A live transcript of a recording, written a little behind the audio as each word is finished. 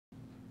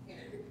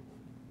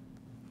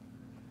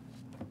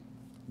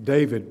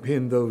David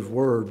penned those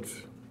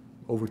words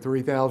over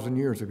 3,000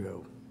 years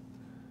ago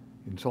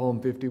in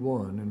Psalm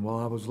 51. And while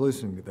I was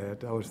listening to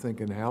that, I was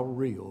thinking how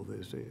real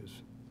this is.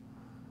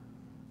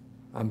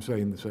 I'm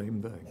saying the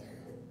same thing.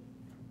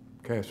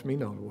 Cast me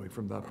not away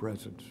from thy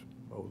presence,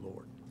 O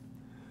Lord.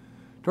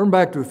 Turn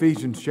back to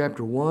Ephesians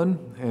chapter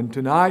 1, and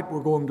tonight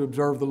we're going to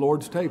observe the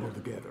Lord's table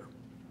together.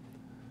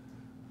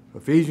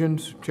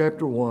 Ephesians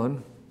chapter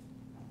 1.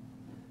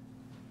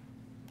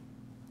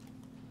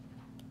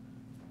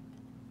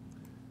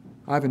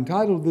 I've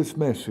entitled this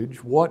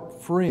message,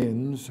 What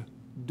Friends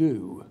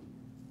Do.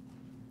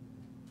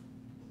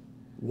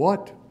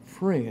 What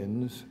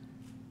Friends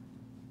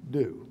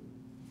Do.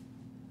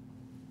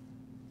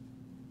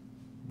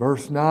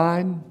 Verse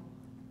 9,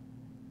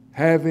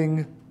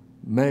 having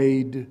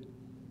made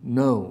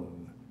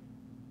known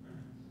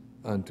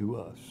unto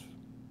us.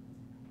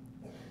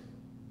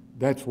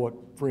 That's what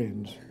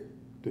friends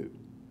do.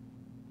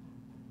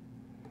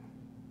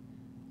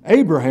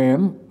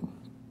 Abraham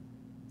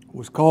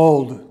was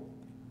called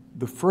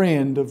the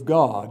friend of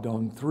God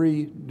on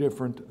 3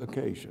 different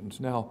occasions.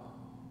 Now,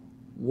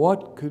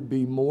 what could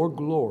be more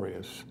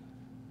glorious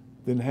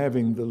than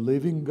having the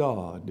living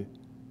God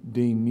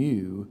deem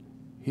you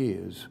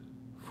his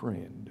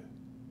friend?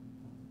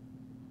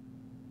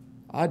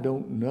 I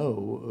don't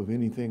know of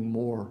anything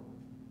more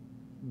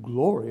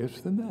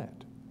glorious than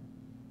that.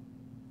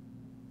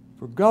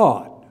 For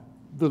God,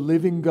 the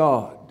living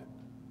God,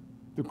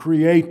 the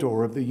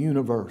creator of the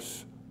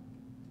universe,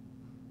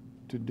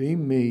 to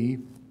deem me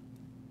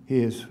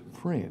his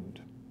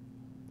friend.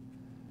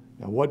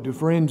 Now, what do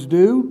friends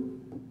do?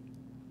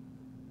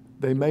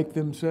 They make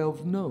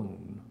themselves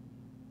known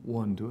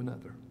one to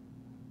another.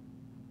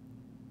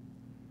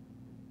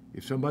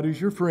 If somebody's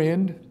your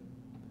friend,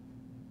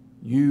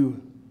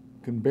 you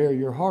can bare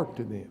your heart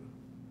to them.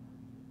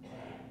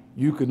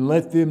 You can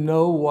let them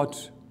know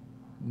what's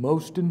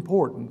most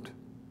important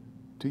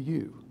to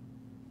you.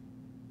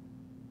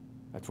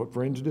 That's what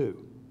friends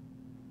do.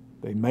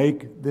 They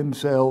make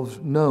themselves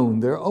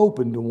known. They're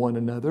open to one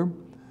another.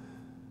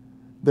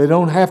 They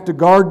don't have to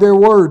guard their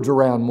words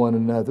around one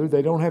another.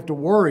 They don't have to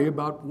worry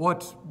about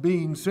what's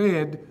being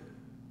said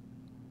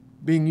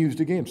being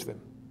used against them.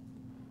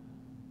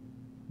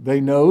 They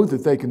know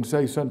that they can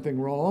say something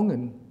wrong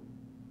and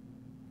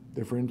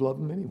their friends love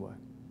them anyway.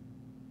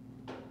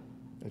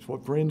 That's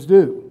what friends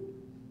do.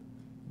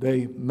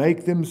 They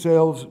make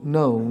themselves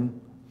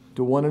known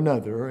to one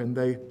another and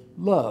they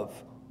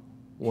love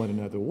one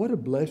another. What a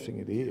blessing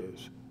it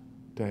is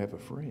to have a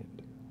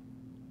friend.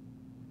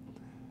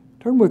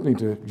 Turn with me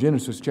to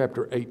Genesis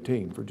chapter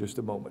 18 for just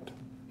a moment.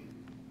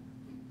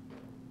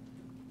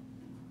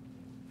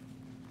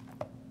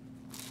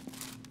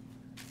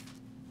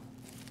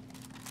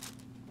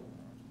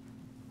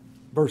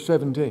 Verse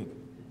 17.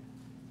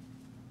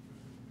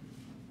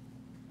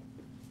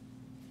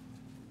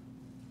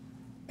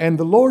 And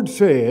the Lord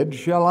said,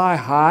 shall I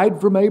hide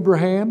from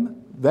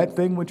Abraham that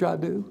thing which I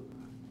do?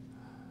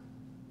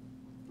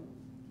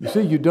 You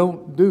see, you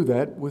don't do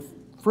that with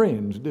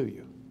friends, do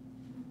you?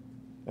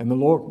 And the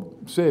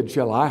Lord said,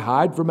 shall I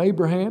hide from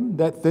Abraham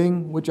that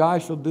thing which I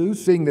shall do,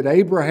 seeing that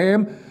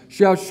Abraham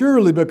shall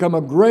surely become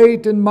a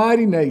great and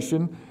mighty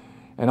nation,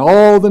 and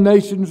all the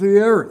nations of the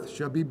earth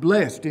shall be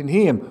blessed in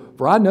him.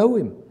 For I know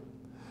him,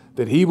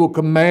 that he will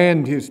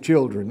command his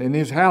children and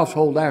his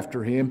household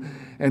after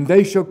him, and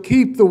they shall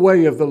keep the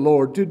way of the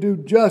Lord to do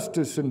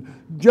justice and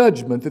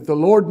judgment, that the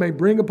Lord may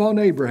bring upon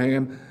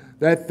Abraham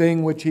that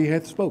thing which he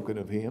hath spoken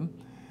of him.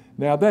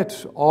 Now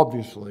that's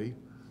obviously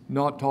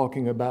not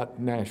talking about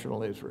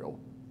national Israel.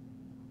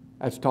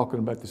 That's talking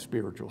about the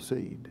spiritual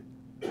seed,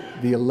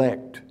 the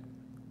elect,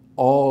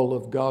 all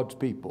of God's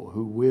people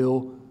who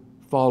will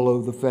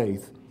follow the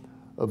faith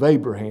of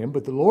Abraham.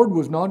 But the Lord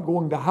was not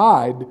going to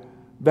hide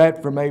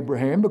that from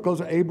Abraham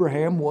because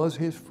Abraham was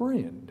his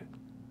friend.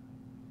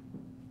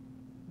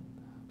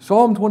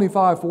 Psalm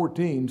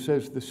 25:14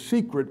 says, the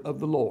secret of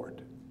the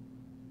Lord,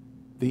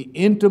 the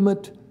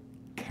intimate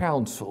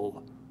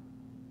counsel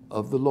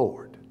of the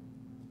Lord,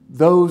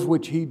 those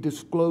which he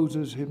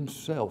discloses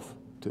himself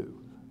to.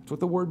 That's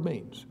what the word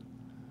means.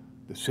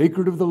 The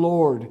secret of the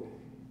Lord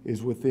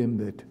is with them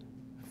that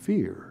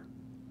fear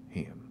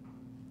him.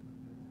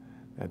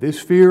 Now,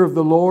 this fear of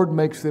the Lord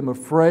makes them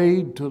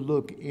afraid to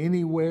look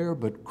anywhere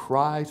but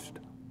Christ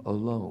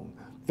alone.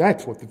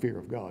 That's what the fear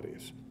of God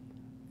is.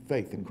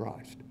 Faith in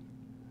Christ.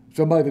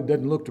 Somebody that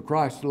doesn't look to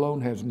Christ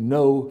alone has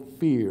no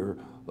fear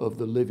of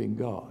the living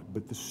God.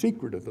 But the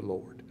secret of the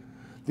Lord,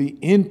 the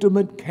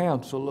intimate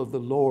counsel of the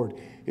Lord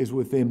is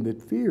with them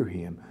that fear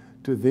him.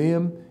 To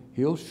them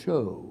he'll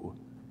show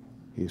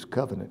his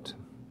covenant.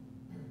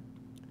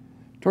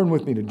 Turn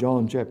with me to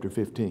John chapter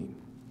 15.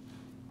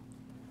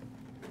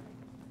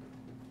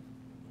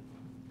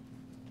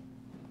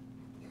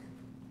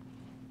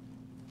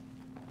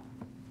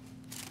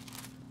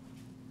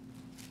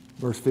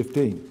 Verse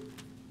 15.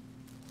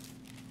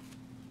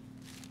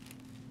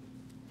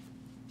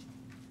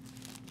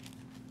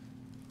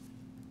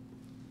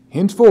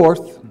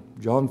 Henceforth,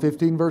 John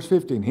 15, verse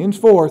 15,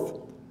 henceforth,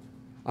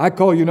 I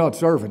call you not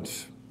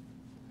servants,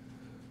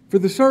 For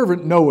the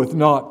servant knoweth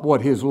not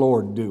what his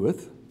Lord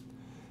doeth.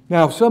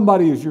 Now, if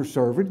somebody is your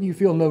servant and you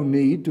feel no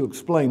need to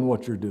explain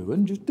what you're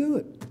doing, just do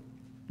it.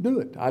 Do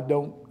it. I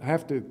don't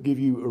have to give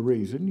you a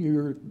reason.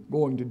 You're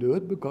going to do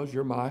it because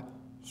you're my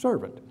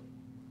servant.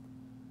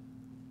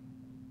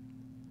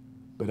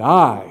 But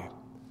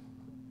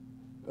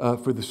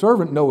for the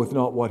servant knoweth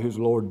not what his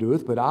Lord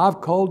doeth, but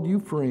I've called you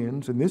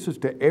friends, and this is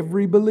to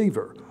every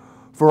believer,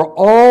 for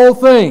all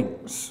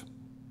things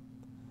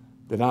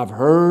that I've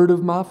heard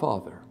of my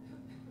Father,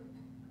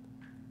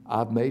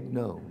 I've made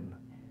known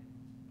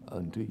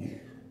unto you.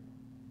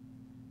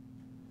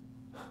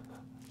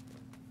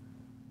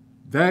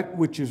 That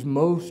which is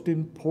most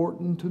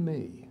important to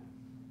me,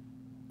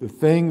 the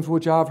things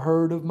which I've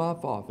heard of my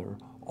Father,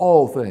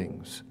 all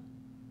things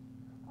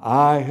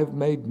I have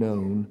made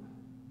known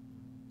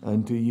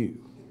unto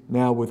you.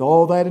 Now, with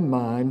all that in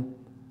mind,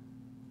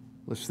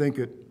 let's think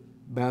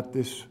about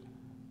this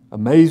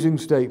amazing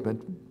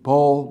statement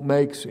Paul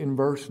makes in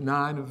verse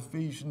 9 of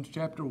Ephesians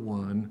chapter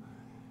 1,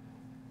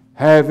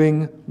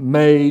 having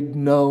made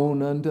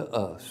known unto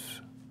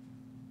us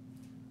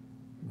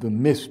the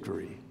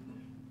mystery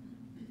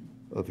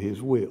of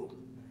his will.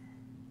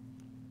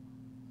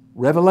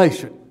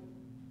 Revelation.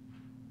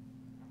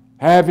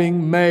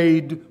 Having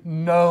made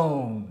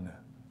known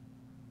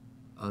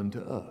unto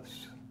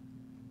us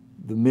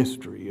the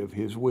mystery of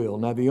his will.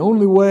 Now, the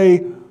only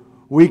way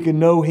we can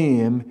know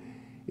him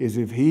is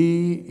if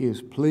he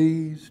is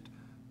pleased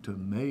to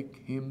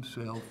make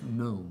himself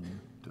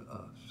known to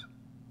us.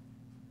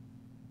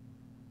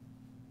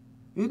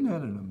 Isn't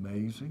that an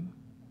amazing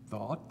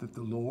thought that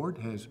the Lord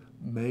has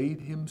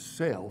made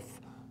himself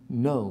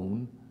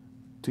known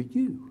to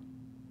you?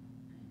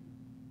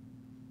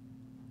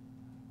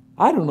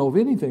 I don't know of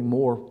anything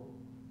more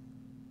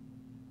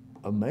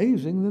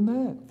amazing than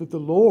that the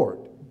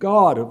Lord,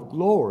 God of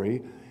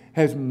glory,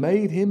 has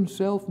made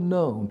himself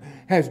known,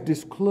 has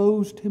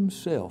disclosed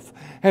himself,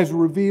 has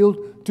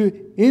revealed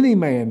to any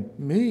man,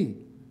 me,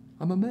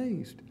 I'm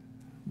amazed,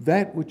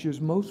 that which is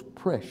most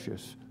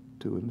precious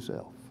to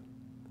himself.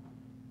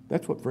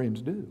 That's what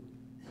friends do.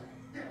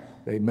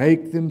 They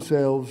make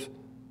themselves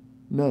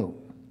known.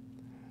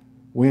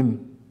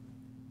 When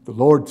the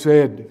Lord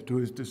said to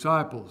his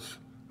disciples,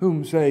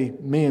 whom say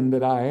men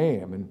that I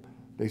am? And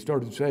they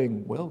started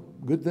saying, well,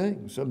 good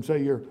things. Some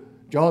say you're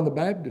John the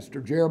Baptist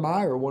or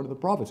Jeremiah or one of the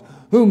prophets.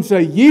 Whom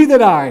say ye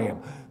that I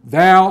am?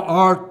 Thou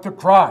art the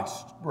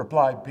Christ,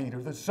 replied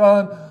Peter, the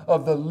Son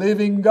of the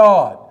living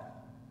God.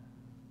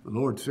 The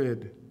Lord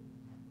said,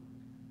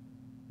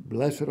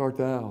 blessed art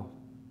thou,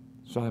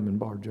 Simon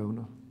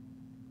Bar-Jonah.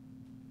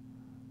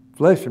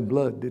 Flesh and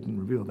blood didn't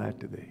reveal that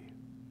to thee,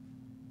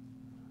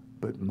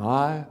 but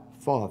my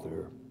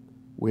Father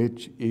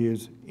which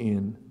is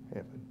in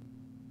heaven.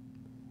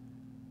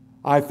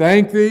 I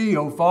thank thee,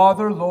 O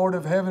Father, Lord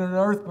of heaven and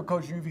earth,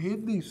 because you've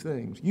hid these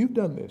things. You've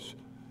done this.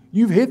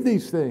 You've hid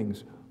these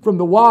things from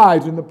the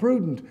wise and the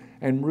prudent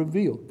and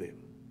revealed them.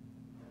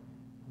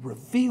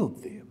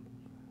 Revealed them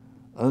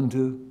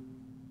unto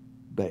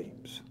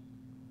babes.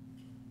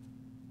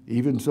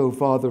 Even so,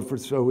 Father, for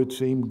so it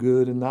seemed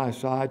good in thy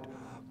sight.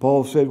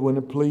 Paul said, when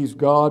it pleased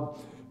God,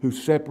 who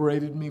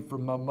separated me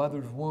from my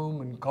mother's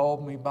womb and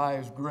called me by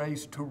his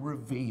grace to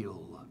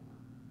reveal,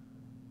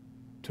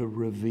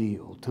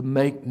 to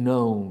make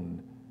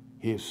known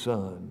his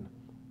Son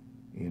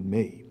in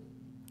me.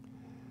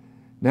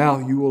 Now,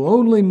 you will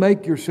only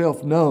make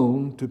yourself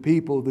known to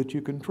people that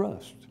you can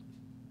trust.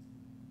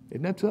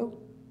 Isn't that so?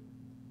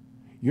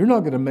 You're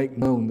not going to make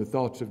known the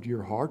thoughts of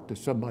your heart to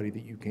somebody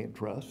that you can't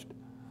trust,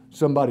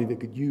 somebody that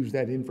could use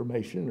that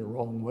information in a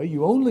wrong way.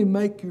 You only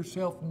make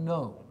yourself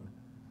known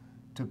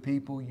to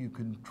people you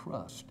can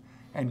trust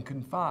and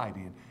confide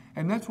in.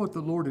 And that's what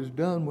the Lord has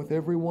done with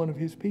every one of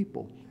his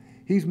people.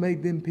 He's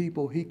made them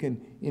people he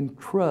can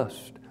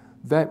entrust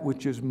that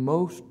which is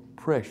most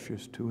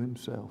precious to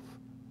himself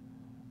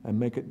and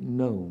make it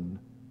known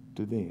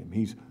to them.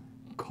 He's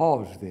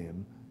caused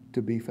them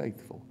to be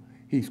faithful.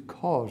 He's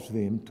caused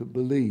them to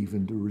believe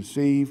and to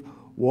receive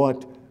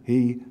what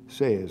he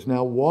says.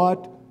 Now,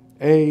 what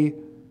a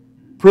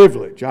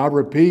privilege. I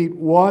repeat,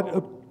 what a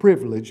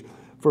privilege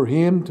for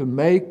him to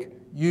make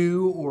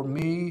you or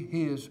me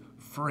his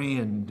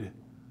friend,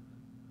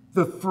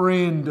 the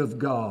friend of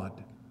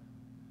God,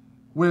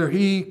 where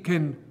he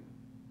can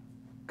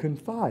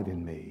confide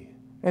in me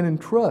and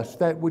entrust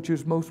that which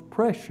is most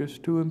precious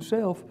to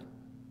himself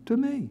to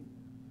me.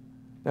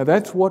 Now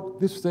that's what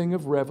this thing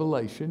of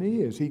revelation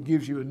is. He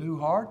gives you a new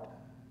heart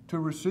to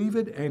receive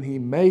it, and he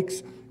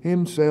makes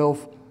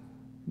himself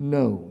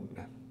known.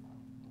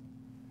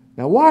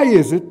 Now why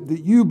is it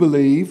that you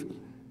believe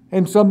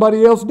and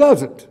somebody else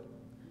doesn't?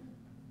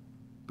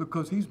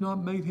 Because he's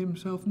not made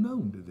himself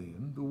known to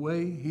them the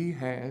way he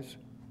has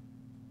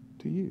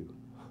to you.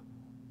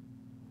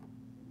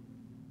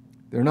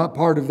 They're not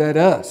part of that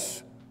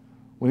us.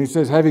 When he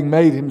says, having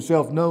made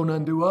himself known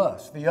unto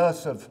us, the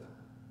us of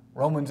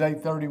Romans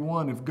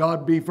 8:31, if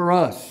God be for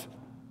us,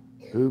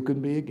 who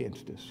can be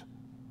against us?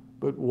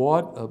 But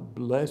what a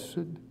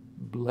blessed,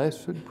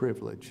 blessed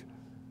privilege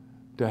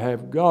to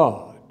have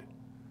God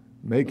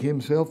make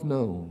himself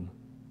known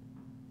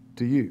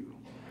to you.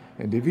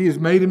 And if he has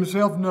made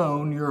himself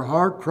known, your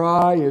heart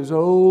cry is,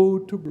 "Oh,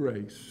 to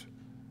grace,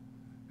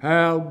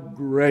 how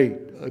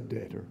great a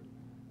debtor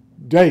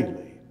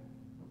daily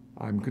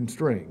I'm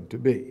constrained to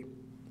be."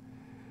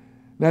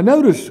 Now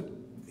notice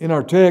in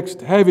our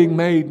text, having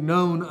made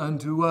known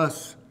unto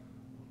us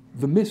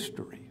the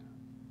mystery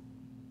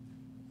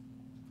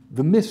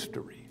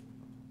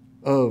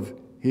of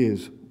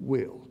his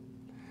will.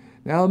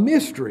 Now a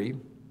mystery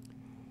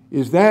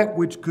is that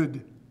which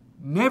could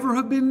never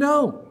have been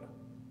known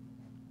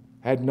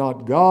had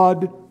not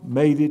God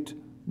made it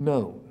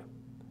known.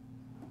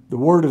 The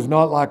word is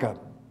not like a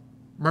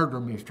murder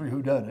mystery,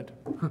 whodunit,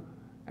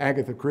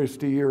 Agatha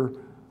Christie or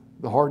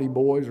the Hardy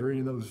Boys or any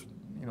of those,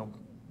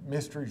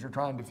 mysteries you're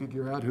trying to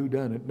figure out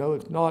whodunit. No,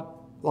 it's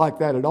not like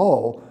that at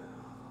all.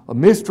 A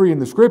mystery in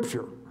the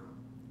Scripture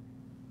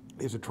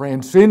is a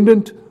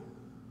transcendent,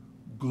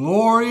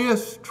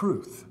 glorious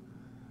truth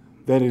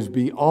that is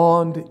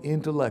beyond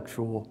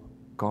intellectual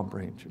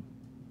comprehension.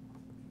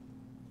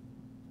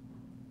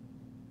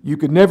 You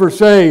could never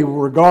say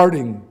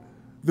regarding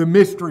the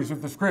mysteries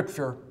of the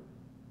Scripture,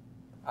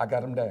 "I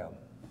got them down.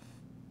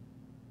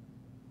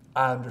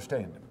 I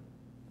understand them."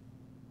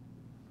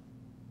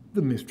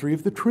 The mystery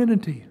of the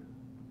Trinity.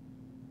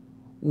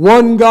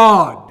 One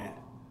God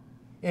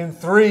in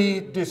three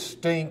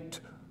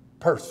distinct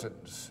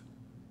persons.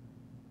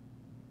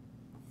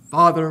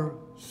 Father,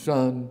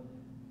 Son,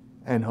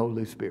 and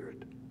Holy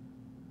Spirit.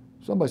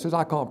 Somebody says,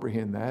 "I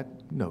comprehend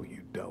that." No,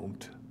 you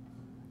don't.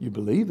 You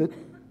believe it.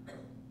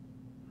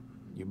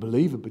 You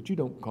believe it, but you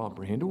don't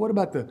comprehend it. What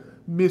about the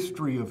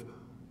mystery of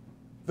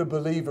the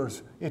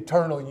believer's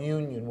eternal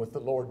union with the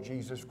Lord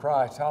Jesus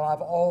Christ? How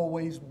I've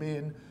always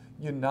been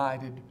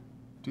united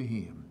to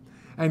Him.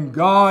 And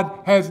God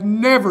has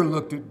never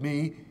looked at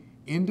me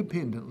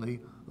independently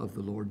of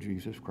the Lord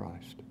Jesus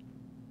Christ.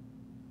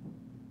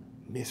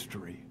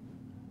 Mystery.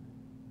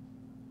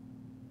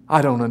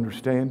 I don't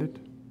understand it,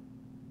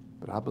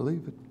 but I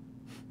believe it.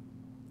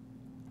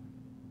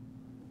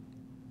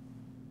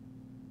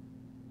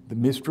 The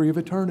mystery of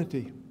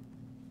eternity.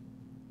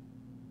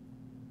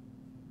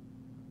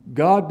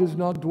 God does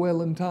not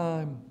dwell in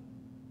time.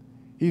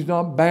 He's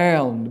not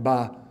bound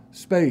by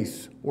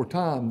space or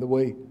time the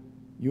way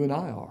you and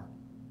I are.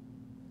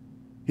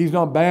 He's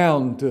not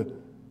bound to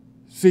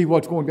see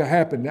what's going to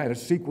happen at a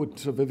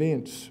sequence of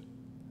events.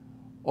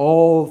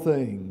 All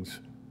things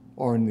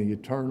are in the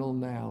eternal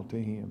now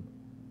to Him.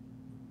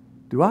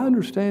 Do I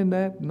understand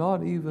that?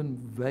 Not even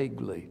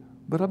vaguely,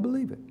 but I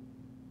believe it.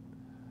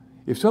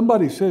 If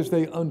somebody says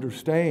they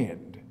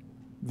understand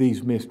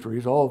these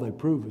mysteries, all they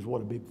prove is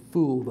what a big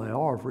fool they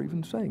are for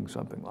even saying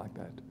something like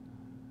that.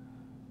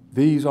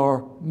 These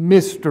are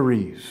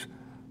mysteries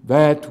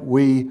that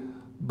we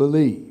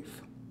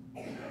believe.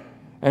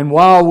 And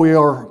while we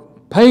are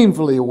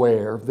painfully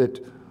aware that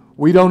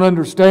we don't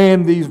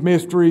understand these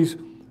mysteries,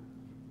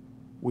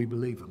 we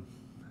believe them.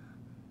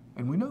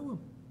 And we know them.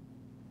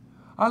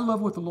 I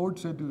love what the Lord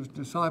said to His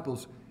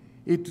disciples.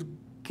 It's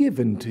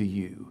given to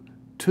you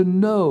to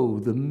know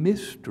the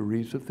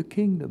mysteries of the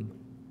kingdom,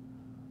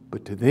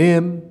 but to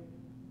them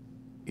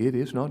it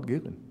is not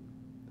given.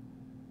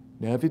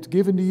 Now, if it's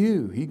given to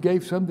you, He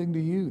gave something to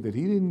you that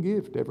He didn't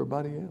give to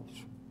everybody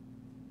else.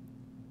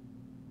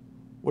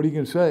 What are you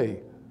going to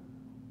say?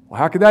 Well,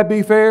 how could that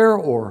be fair?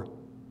 Or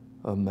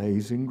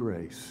amazing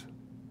grace.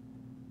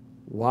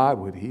 Why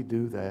would He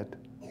do that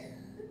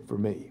for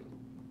me?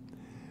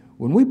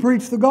 When we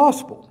preach the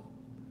gospel,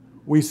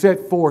 we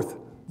set forth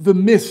the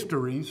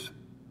mysteries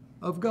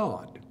of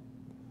God.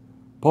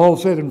 Paul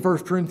said in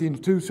 1 Corinthians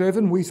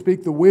 2:7, we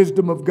speak the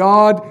wisdom of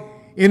God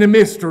in a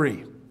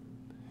mystery,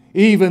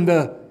 even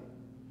the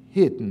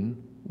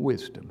hidden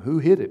wisdom. Who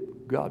hid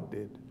it? God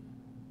did.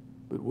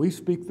 But we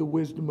speak the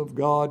wisdom of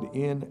God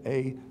in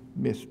a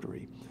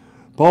mystery.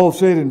 Paul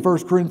said in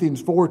 1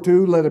 Corinthians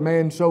 4:2, let a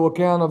man so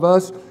account of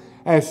us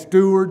as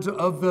stewards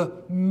of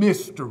the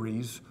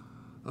mysteries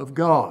of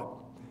God.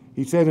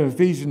 He said in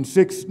Ephesians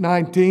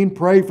 6:19,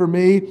 pray for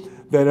me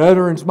that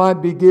utterance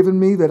might be given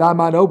me, that I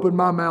might open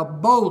my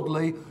mouth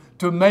boldly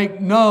to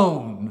make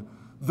known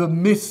the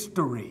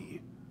mystery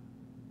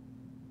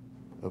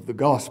of the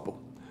gospel.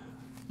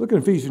 Look at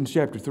Ephesians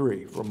chapter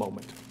 3 for a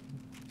moment.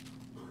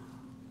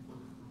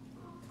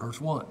 Verse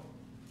 1.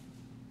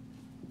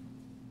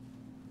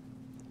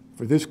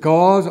 For this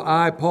cause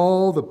I,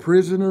 Paul, the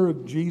prisoner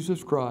of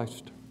Jesus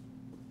Christ.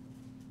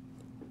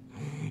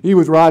 He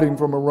was writing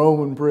from a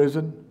Roman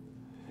prison,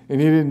 and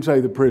he didn't say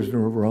the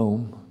prisoner of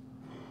Rome,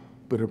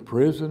 but a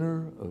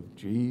prisoner of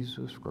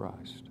Jesus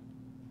Christ.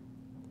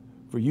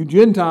 For you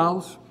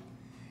Gentiles,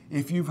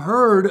 if you've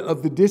heard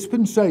of the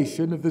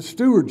dispensation of the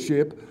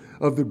stewardship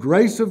of the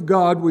grace of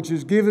God which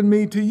is given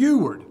me to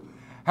youward,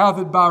 how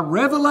that by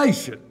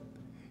revelation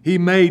He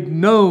made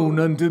known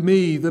unto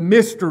me the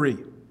mystery,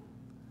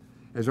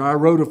 as I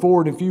wrote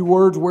afore in a few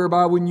words,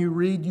 whereby when you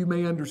read you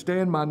may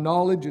understand my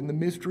knowledge in the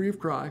mystery of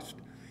Christ.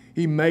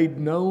 He made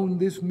known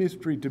this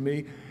mystery to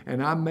me,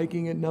 and I'm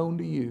making it known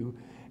to you.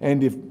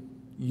 And if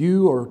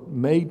you are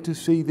made to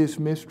see this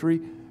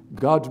mystery,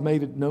 God's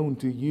made it known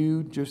to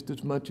you just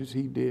as much as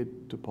He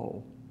did to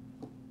Paul.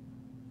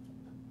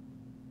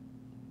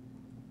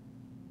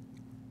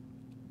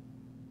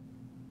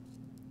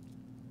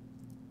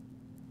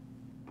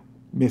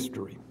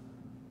 Mystery.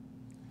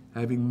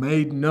 Having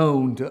made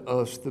known to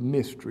us the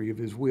mystery of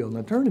His will.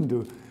 Now turn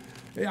into,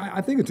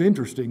 I think it's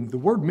interesting, the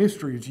word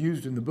mystery is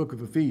used in the book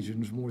of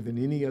Ephesians more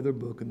than any other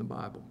book in the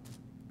Bible.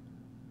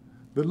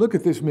 But look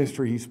at this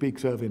mystery he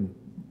speaks of in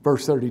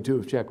verse 32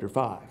 of chapter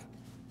 5.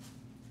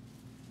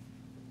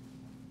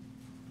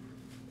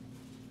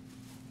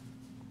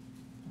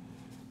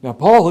 Now,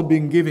 Paul had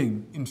been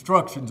giving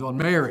instructions on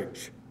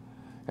marriage.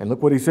 And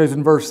look what he says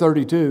in verse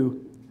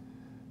 32.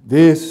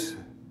 This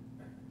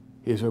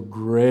is a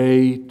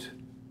great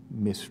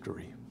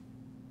mystery.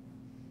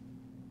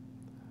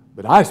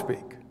 But I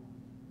speak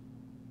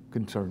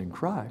concerning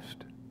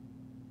Christ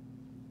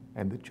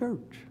and the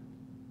church.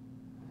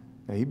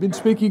 Now, he'd been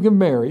speaking of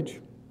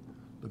marriage.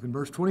 Look in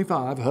verse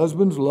 25.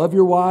 Husbands, love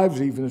your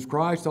wives, even as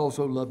Christ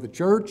also loved the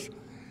church,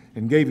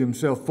 and gave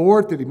himself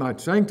for it, that he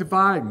might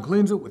sanctify and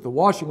cleanse it with the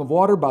washing of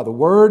water by the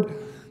word,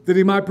 that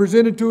he might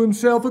present it to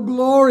himself a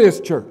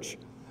glorious church,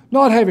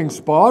 not having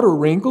spot or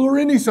wrinkle or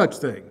any such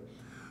thing,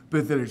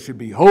 but that it should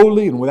be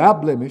holy and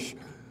without blemish.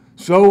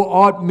 So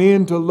ought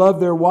men to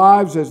love their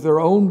wives as their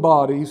own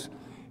bodies.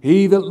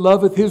 He that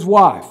loveth his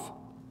wife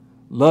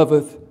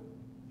loveth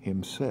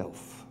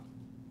himself.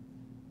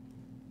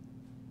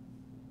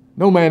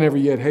 No man ever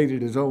yet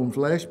hated his own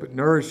flesh, but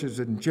nourishes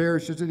it and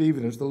cherishes it,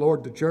 even as the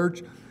Lord the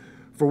church.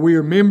 For we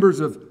are members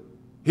of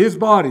his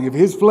body, of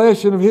his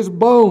flesh, and of his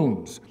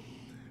bones.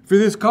 For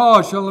this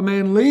cause shall a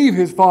man leave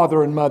his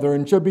father and mother,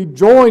 and shall be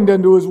joined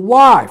unto his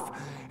wife,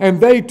 and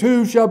they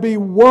two shall be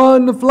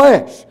one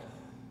flesh.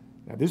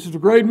 Now this is a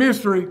great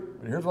mystery,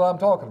 but here's what I'm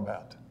talking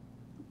about.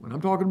 When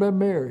I'm talking about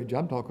marriage,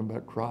 I'm talking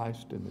about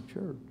Christ and the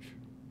church.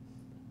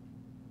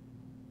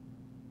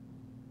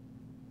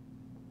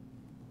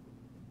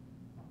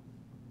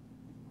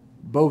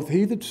 Both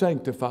he that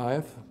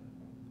sanctifieth,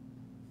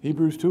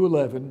 Hebrews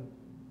 2:11,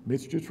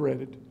 Mitch just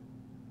read it.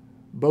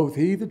 Both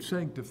he that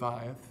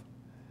sanctifieth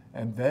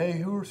and they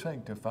who are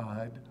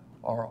sanctified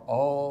are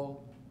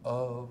all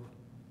of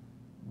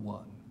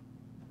one.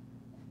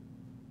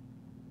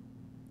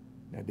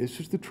 Now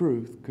this is the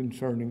truth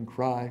concerning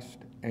Christ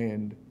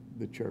and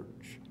the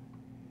church.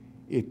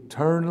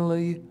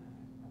 Eternally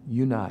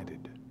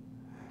united.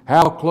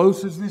 How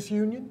close is this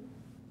union?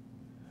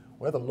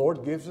 Well, the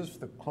Lord gives us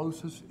the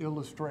closest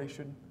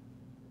illustration.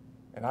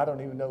 And I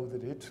don't even know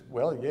that it's,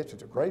 well, yes,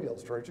 it's a great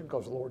illustration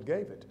because the Lord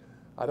gave it.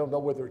 I don't know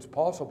whether it's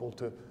possible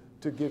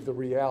to give the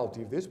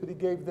reality of this, but he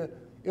gave the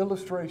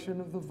illustration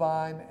of the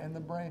vine and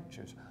the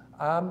branches.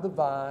 I'm the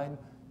vine,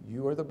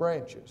 you are the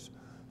branches.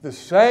 The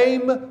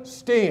same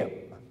stem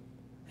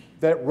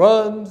that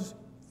runs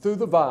through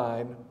the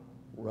vine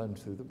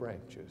runs through the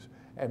branches,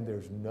 and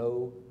there's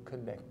no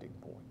connecting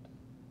point.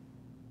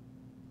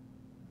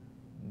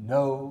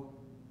 No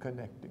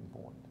connecting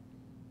point.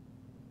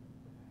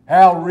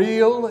 How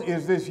real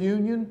is this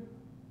union?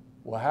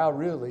 Well, how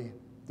really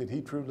did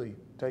he truly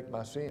take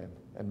my sin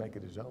and make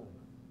it his own?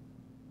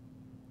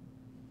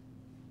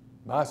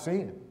 My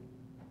sin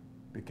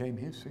became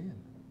his sin,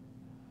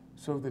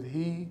 so that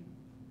he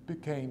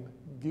became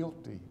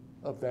guilty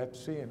of that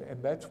sin.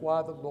 And that's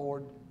why the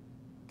Lord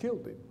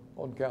killed him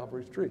on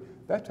Calvary's tree.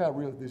 That's how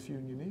real this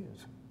union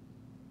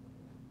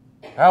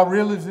is. How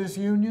real is this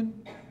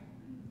union?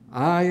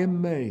 I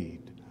am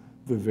made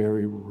the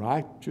very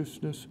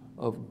righteousness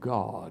of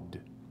God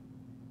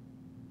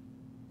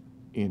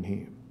in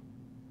him.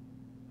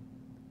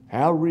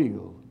 How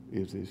real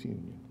is this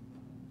union?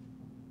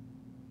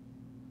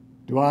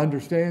 Do I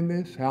understand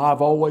this? How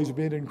I've always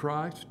been in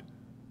Christ?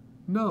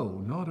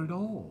 No, not at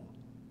all.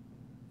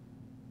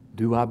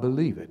 Do I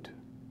believe it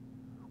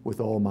with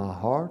all my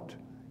heart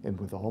and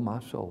with all my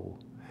soul?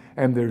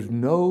 And there's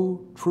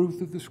no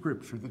truth of the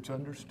Scripture that's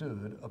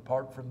understood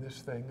apart from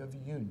this thing of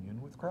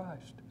union with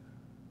Christ.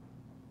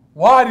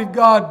 Why did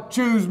God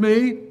choose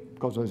me?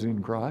 Because I was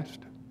in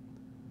Christ.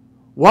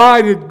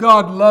 Why did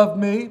God love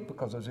me?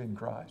 Because I was in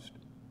Christ.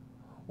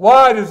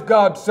 Why does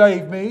God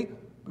save me?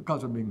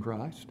 Because I'm in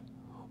Christ.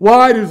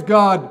 Why does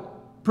God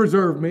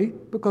preserve me?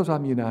 Because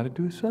I'm united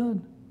to his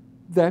Son.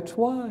 That's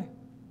why.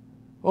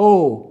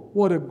 Oh,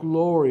 what a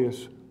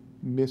glorious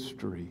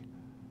mystery.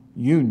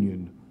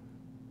 Union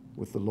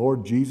with the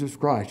Lord Jesus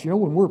Christ. You know,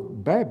 when we're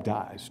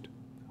baptized,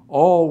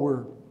 all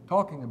we're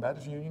talking about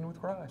is union with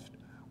Christ.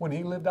 When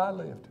he lived, I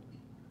lived.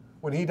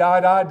 When he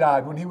died, I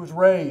died. When he was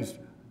raised,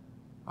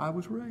 I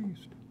was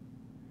raised.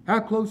 How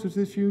close is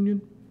this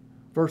union?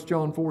 1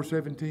 John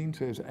 4:17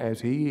 says,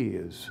 as he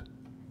is,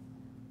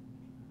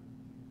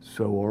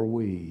 so are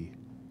we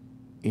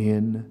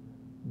in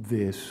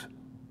this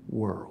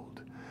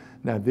world.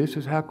 Now, this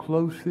is how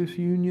close this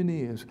union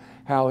is.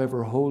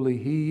 However holy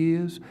he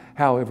is,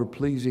 however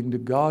pleasing to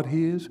God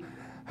he is,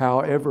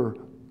 however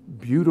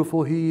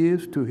beautiful he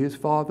is to his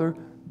Father,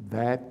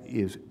 that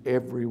is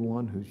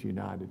everyone who's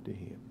united to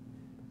him.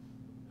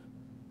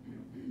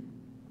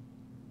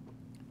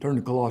 Turn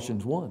to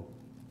Colossians 1.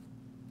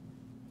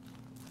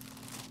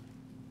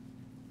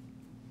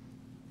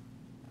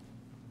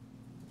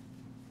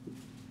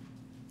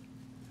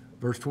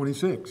 Verse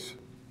 26.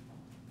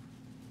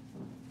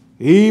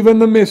 Even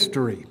the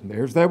mystery,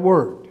 there's that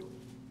word,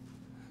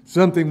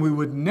 something we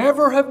would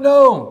never have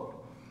known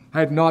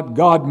had not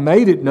God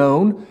made it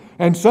known,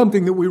 and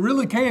something that we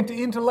really can't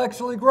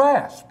intellectually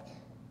grasp.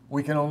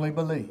 We can only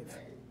believe.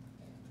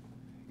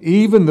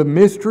 Even the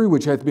mystery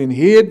which hath been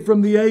hid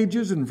from the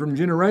ages and from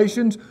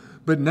generations,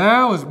 but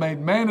now is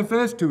made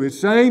manifest to His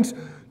saints,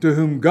 to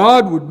whom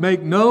God would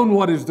make known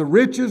what is the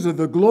riches of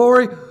the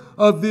glory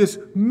of this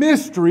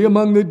mystery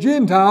among the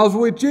Gentiles,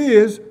 which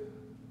is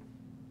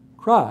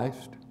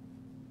Christ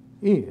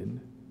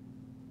in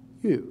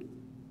you.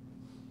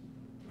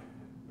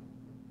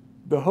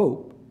 The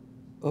hope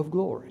of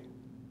glory.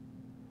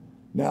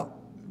 Now,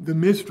 the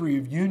mystery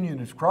of union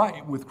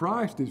with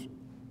Christ is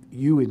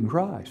you in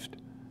Christ.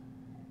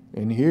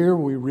 And here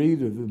we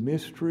read of the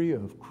mystery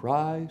of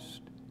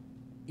Christ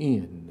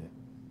in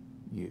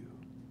you.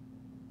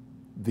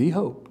 The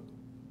hope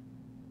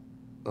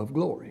of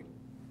glory.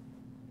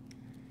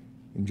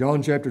 In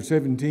John chapter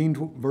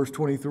 17, verse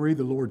 23,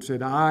 the Lord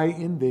said, I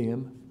in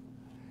them,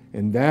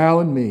 and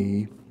thou in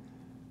me,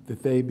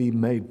 that they be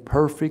made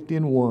perfect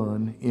in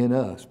one, in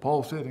us.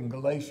 Paul said in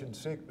Galatians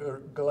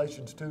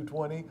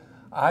 2:20,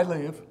 I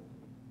live,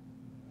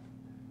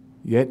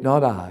 yet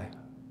not I,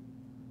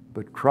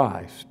 but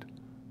Christ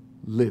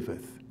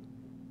liveth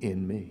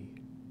in me.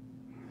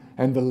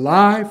 And the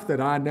life that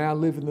I now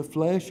live in the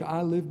flesh,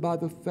 I live by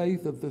the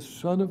faith of the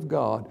Son of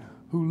God,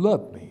 who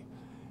loved me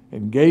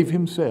and gave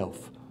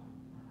Himself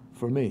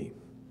for me.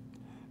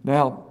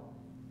 Now,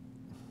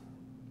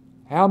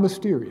 how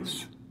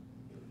mysterious.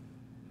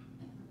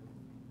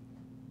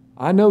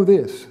 I know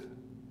this.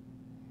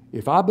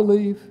 If I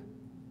believe,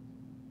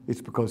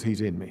 it's because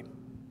He's in me.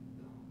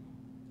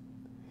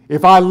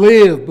 If I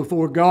live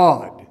before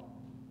God,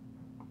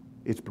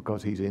 it's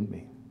because He's in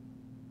me.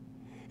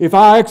 If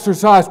I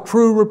exercise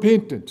true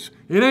repentance,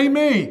 it ain't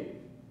me.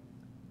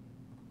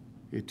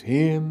 It's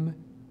Him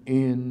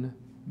in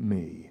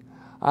me.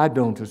 I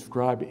don't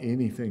ascribe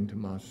anything to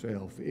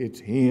myself. It's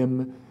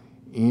Him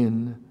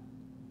in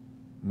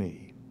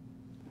me.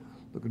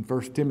 Look in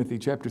 1 Timothy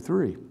chapter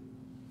 3.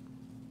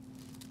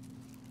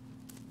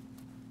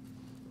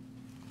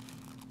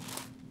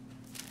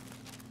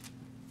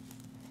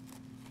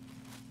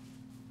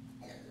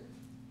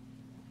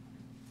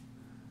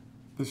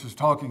 This is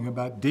talking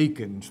about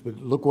deacons, but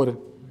look what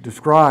it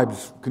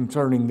describes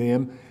concerning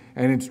them,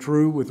 and it's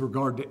true with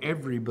regard to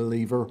every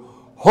believer.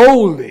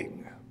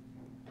 Holding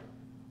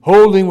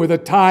with a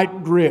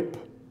tight grip,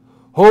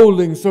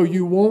 holding so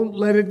you won't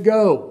let it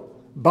go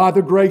by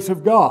the grace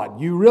of God.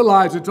 You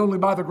realize it's only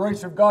by the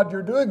grace of God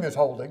you're doing this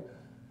holding.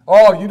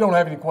 Oh, you don't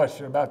have any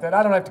question about that.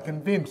 I don't have to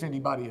convince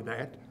anybody of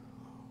that.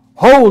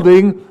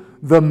 Holding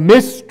the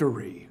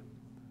mystery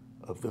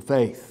of the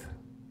faith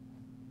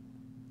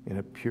in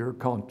a pure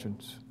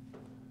conscience.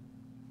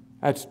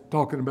 That's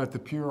talking about the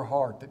pure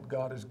heart that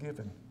God has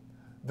given.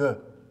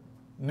 The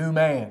new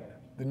man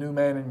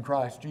in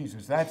Christ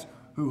Jesus. That's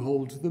who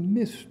holds the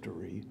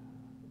mystery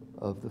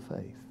of the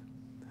faith.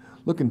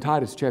 Look in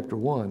Titus chapter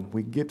 1.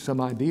 We get some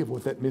idea of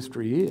what that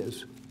mystery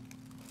is.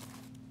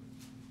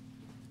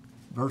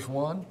 Verse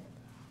 1.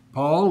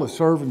 Paul, a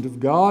servant of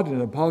God and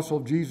an apostle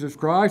of Jesus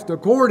Christ,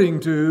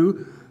 according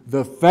to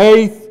the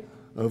faith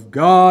of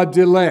God's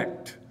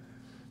elect,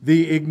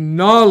 the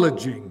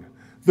acknowledging,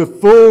 the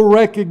full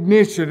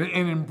recognition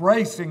and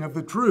embracing of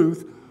the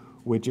truth,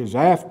 which is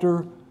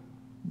after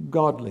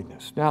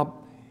godliness. Now,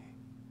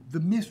 the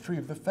mystery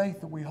of the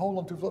faith that we hold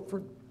on to, look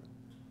for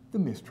the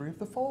mystery of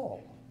the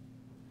fall.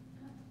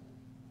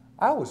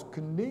 I was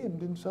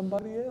condemned in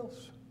somebody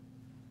else.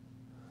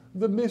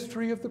 The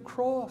mystery of the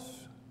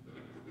cross.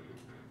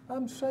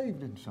 I'm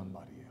saved in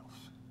somebody else.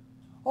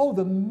 Oh,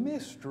 the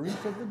mysteries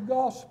of the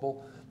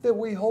gospel that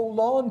we hold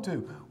on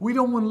to. We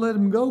don't want to let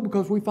them go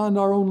because we find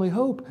our only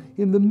hope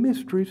in the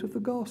mysteries of the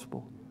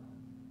gospel.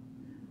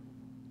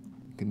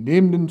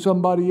 Condemned in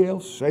somebody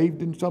else,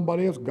 saved in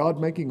somebody else,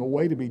 God making a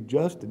way to be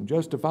just and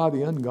justify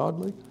the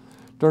ungodly.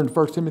 Turn to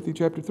 1 Timothy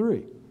chapter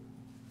 3.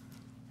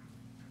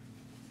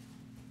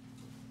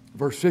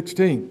 Verse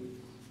 16.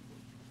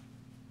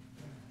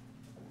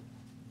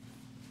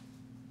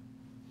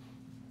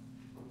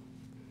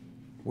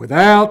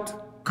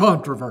 Without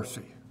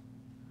controversy,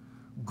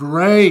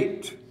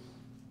 great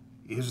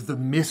is the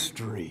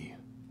mystery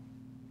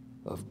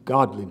of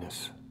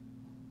godliness.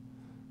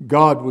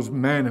 God was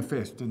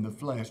manifest in the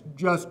flesh,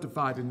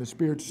 justified in the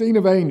Spirit, seen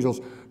of angels,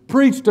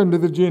 preached unto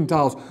the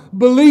Gentiles,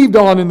 believed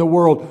on in the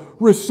world,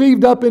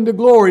 received up into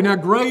glory. Now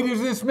great is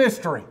this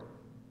mystery.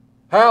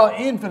 How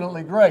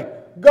infinitely great.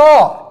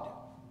 God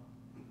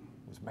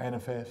was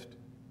manifest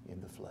in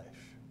the flesh.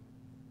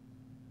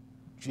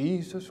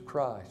 Jesus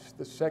Christ,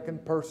 the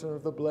second person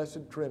of the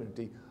Blessed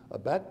Trinity,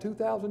 about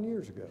 2,000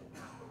 years ago,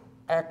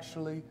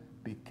 actually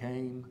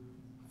became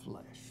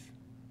flesh.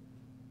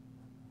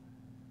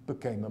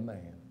 Became a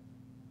man.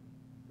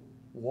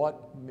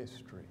 What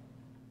mystery.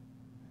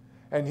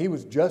 And He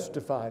was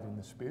justified in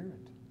the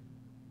Spirit.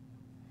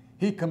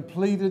 He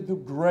completed the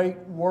great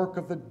work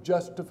of the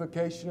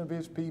justification of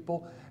His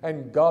people,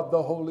 and God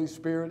the Holy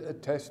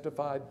Spirit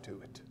testified to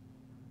it.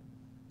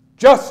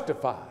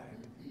 Justified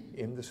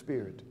in the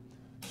Spirit.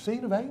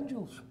 Seen of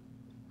angels.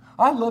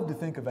 I love to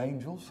think of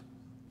angels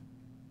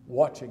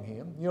watching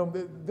Him. You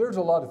know, there's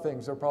a lot of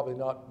things they're probably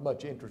not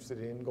much interested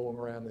in going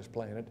around this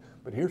planet,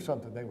 but here's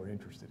something they were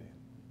interested in.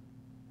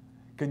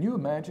 Can you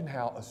imagine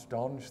how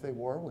astonished they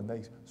were when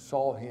they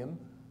saw Him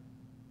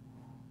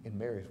in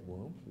Mary's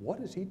womb? What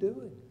is He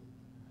doing?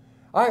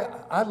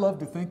 I love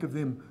to think of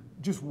them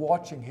just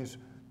watching His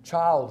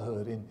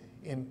childhood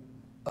in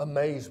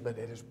amazement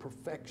at His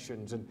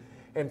perfections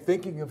and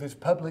thinking of His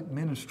public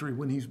ministry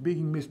when He's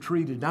being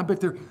mistreated. And I bet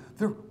they're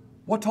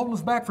what's holding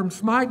us back from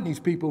smiting these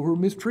people who are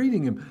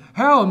mistreating Him?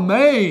 How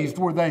amazed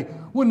were they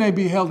when they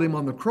beheld Him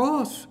on the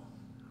cross?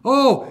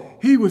 Oh,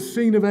 He was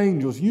seen of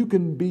angels. You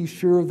can be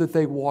sure that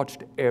they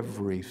watched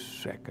every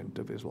second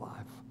of His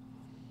life.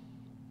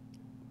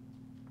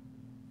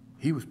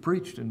 He was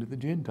preached unto the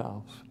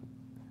Gentiles.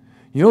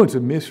 You know, it's a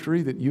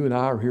mystery that you and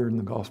I are hearing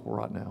the gospel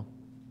right now.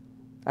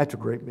 That's a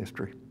great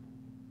mystery.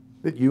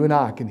 That you and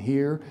I can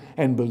hear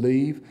and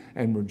believe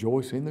and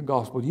rejoice in the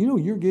gospel. You know,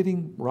 you're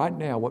getting right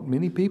now what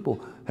many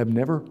people have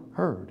never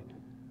heard.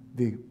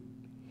 The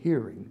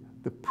hearing,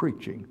 the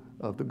preaching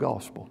of the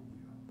gospel.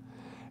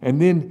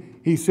 And then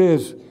he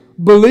says,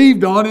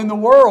 believed on in the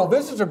world.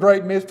 This is a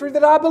great mystery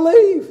that I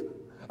believe.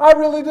 I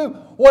really do.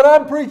 What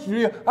I'm preaching to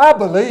you, I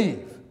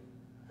believe.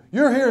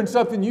 You're hearing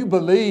something you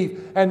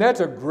believe, and that's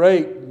a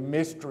great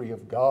mystery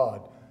of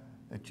God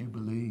that you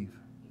believe.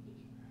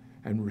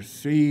 And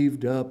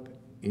received up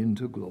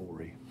into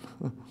glory,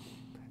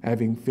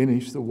 having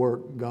finished the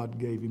work God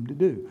gave Him to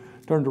do.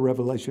 Turn to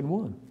Revelation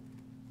 1.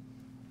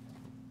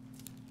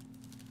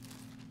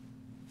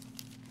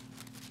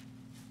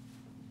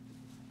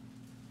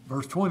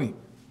 Verse 20.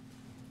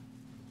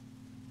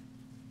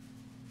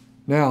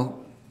 Now,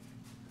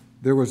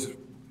 there was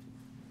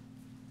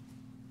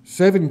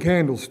 7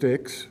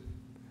 candlesticks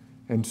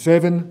and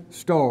 7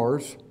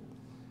 stars,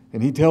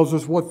 and he tells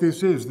us what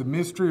this is. The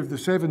mystery of the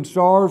 7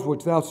 stars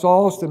which thou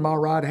sawest in my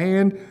right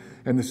hand,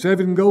 and the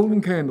 7 golden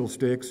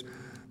candlesticks.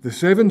 The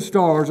 7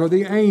 stars are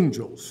the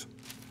angels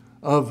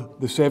of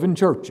the 7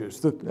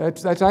 churches.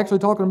 That's actually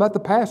talking about the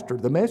pastor,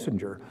 the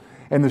messenger.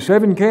 And the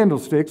 7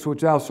 candlesticks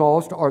which thou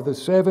sawest are the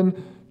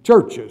 7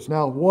 churches.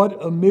 Now,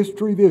 what a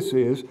mystery this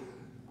is.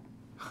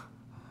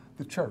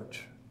 The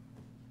church,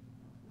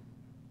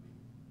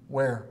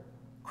 where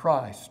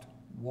Christ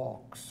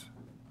walks.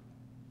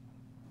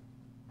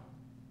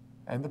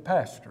 And the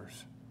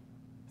pastors,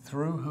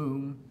 through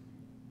whom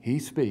He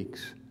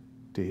speaks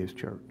to His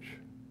church.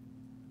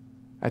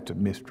 That's a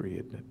mystery,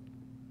 isn't it?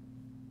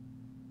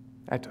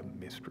 That's a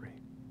mystery.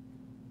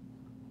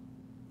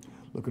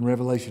 Look in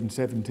Revelation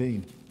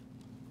 17.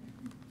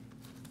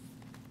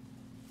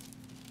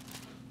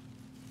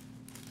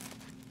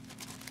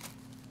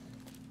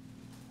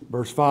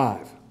 Verse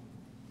 5.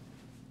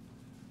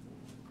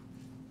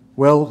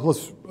 Well,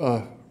 let's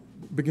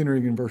begin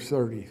reading in verse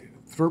 30.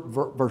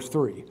 Verse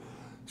 3.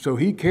 So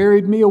He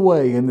carried me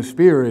away in the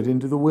Spirit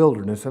into the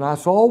wilderness, and I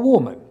saw a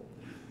woman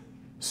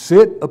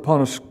sit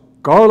upon a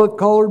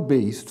scarlet-colored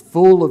beast,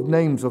 full of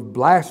names of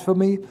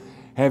blasphemy,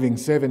 having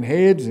 7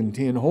 heads and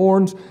 10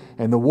 horns.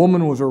 And the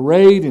woman was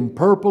arrayed in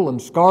purple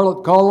and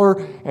scarlet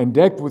color, and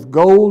decked with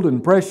gold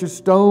and precious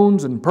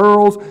stones and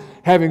pearls,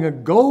 having a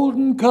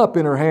golden cup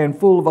in her hand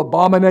full of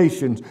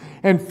abominations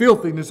and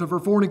filthiness of her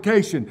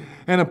fornication.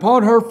 And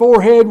upon her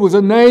forehead was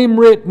a name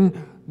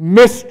written,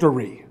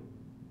 Mystery,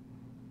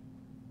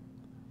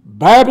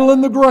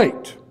 Babylon the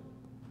Great,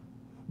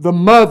 the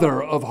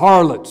mother of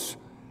harlots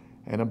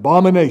and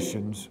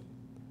abominations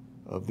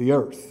of the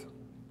earth.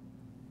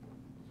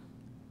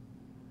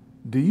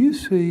 Do you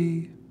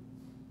see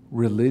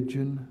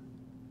religion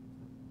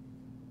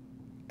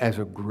as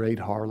a great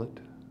harlot?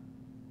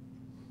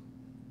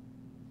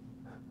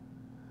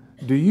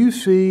 Do you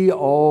see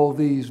all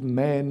these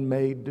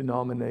man-made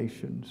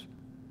denominations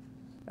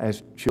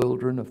as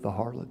children of the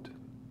harlot?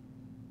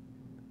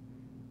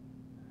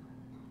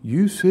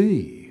 You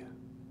see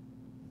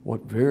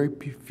what very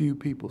few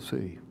people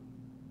see.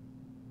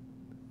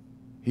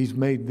 He's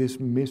made this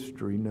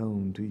mystery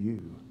known to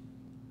you.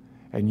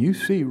 And you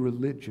see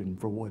religion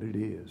for what it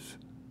is.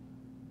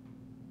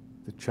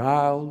 The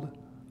child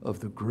of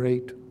the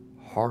great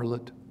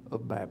harlot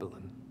of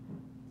Babylon.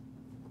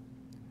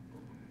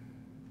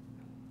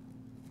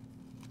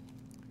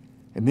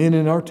 And then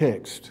in our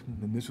text,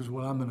 and this is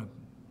what I'm going to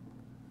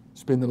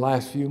spend the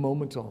last few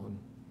moments on,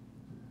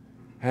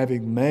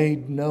 having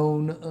made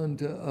known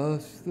unto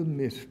us the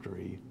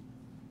mystery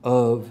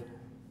of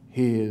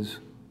His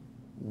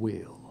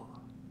will.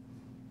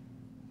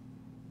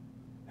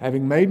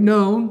 Having made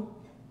known,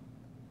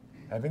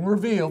 having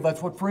revealed,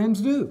 that's what friends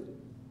do.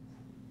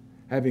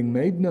 Having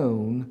made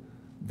known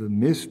the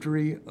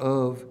mystery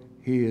of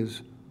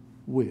His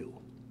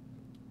will.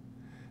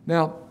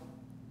 Now,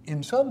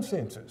 in some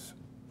senses,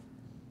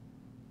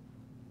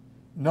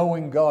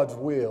 knowing God's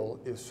will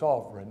is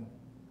sovereign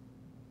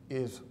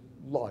is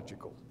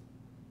logical.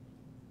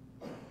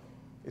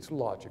 It's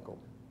logical.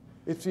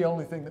 It's the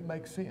only thing that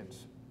makes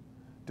sense.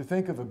 To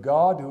think of a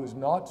God who is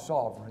not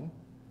sovereign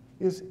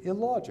is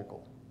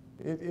illogical.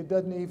 It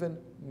doesn't even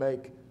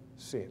make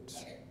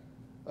sense.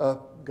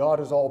 God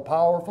is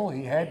all-powerful.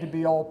 He had to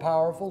be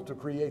all-powerful to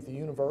create the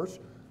universe.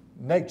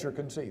 Nature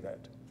can see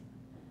that.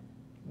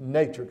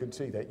 Nature can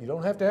see that. You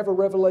don't have to have a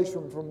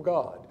revelation from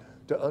God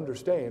to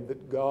understand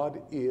that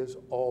God is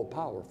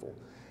all-powerful.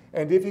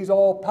 And if He's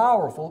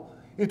all-powerful,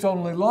 it's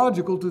only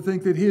logical to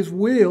think that His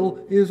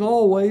will is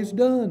always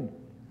done.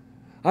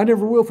 I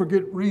never will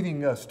forget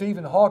reading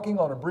Stephen Hawking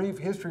on A Brief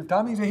History of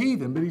Time. He's a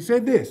heathen, but he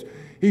said this.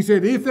 He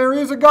said, if there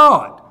is a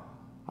God,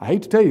 I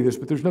hate to tell you this,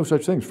 but there's no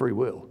such thing as free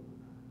will.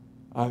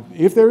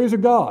 If there is a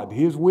God,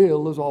 His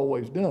will is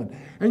always done.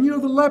 And you know,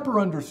 the leper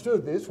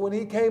understood this. When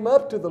he came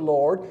up to the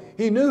Lord,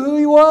 he knew who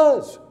He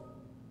was.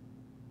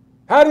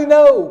 How did he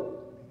know?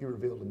 He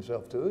revealed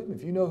Himself to him.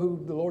 If you know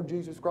who the Lord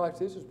Jesus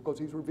Christ is, it's because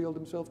He's revealed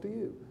Himself to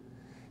you.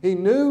 He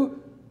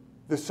knew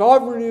the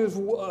sovereignty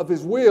of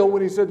His will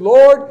when He said,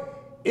 Lord,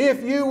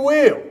 if you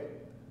will,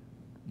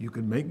 you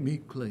can make me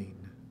clean.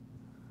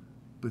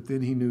 But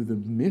then he knew the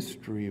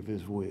mystery of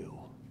His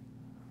will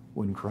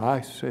when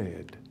Christ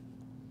said,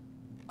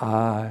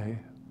 I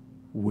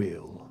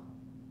will.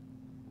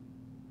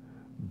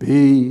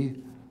 Be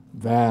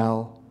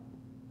thou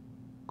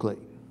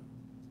clean.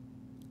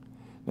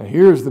 Now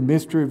here's the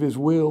mystery of His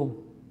will.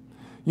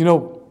 You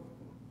know,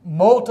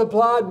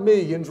 multiplied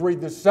millions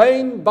read the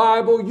same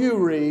Bible you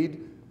read,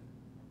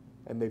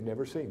 and they've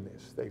never seen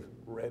this. They've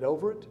read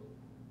over it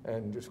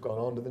and just gone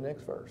on to the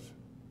next verse.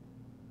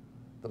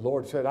 The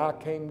Lord said, I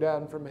came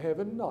down from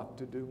heaven not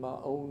to do my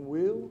own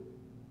will,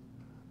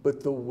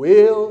 but the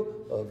will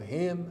of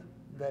Him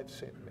that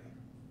sent me.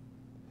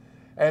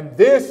 And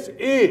this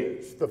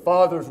is the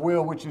Father's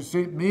will which has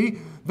sent me,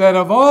 that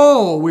of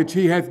all which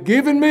He hath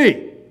given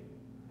me,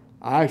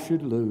 I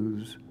should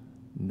lose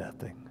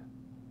nothing,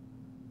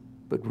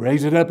 but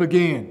raise it up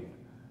again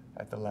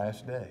at the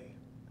last day.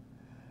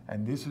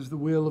 And this is the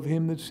will of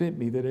Him that sent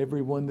me, that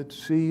everyone that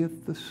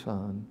seeth the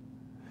Son,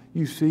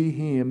 you see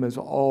Him as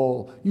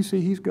all. You see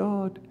He's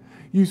God.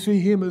 You see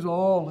Him as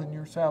all in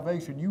your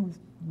salvation. You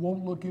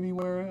won't look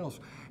anywhere else.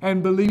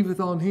 And believeth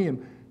on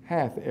Him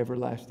hath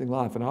everlasting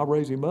life. And I'll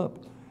raise him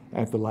up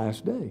at the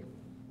last day.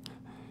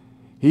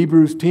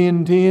 Hebrews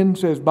 10:10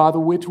 says, by the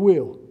which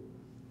will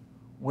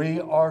we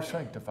are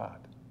sanctified.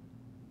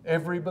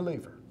 Every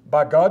believer,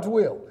 by God's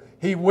will.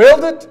 He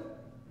willed it.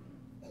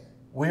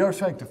 We are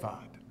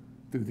sanctified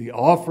through the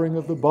offering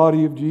of the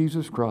body of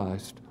Jesus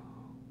Christ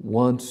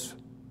once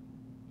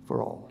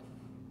for all.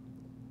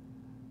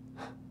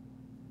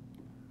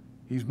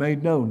 He's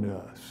made known to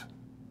us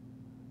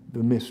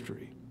the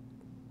mystery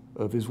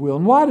of His will.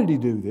 And why did He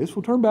do this?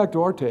 We'll turn back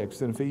to our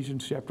text in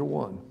Ephesians chapter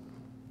 1.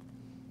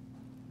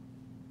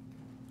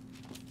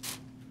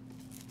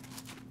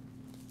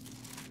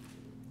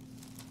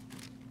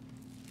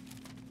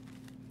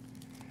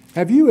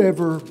 Have you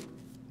ever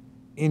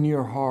in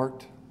your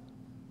heart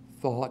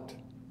thought,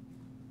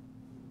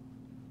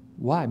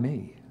 why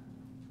me?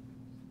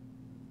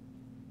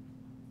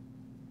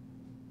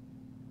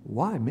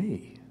 Why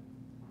me?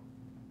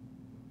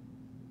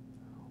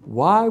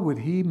 Why would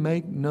He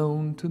make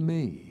known to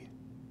me?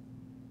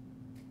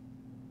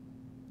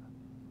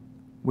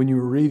 When you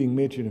were reading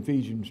Mitch in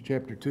Ephesians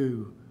chapter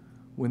 2,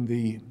 when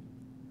the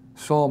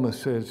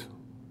psalmist says,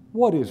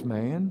 what is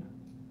man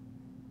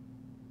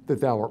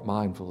that thou art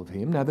mindful of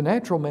him? Now, the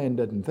natural man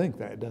doesn't think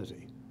that, does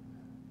he?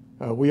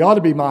 We ought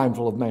to be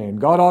mindful of man.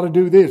 God ought to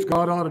do this,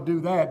 God ought to do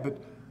that.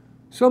 But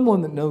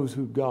someone that knows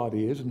who God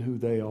is and who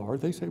they are,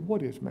 they say,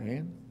 what is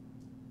man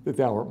that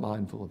thou art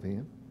mindful of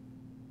him?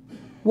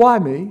 Why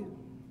me?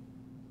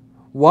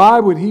 Why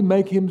would He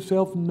make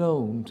Himself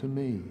known to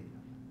me?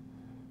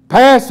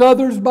 Pass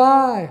others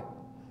by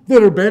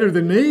that are better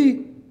than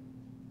me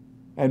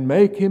and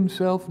make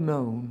Himself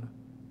known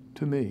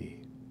to me.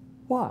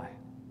 Why?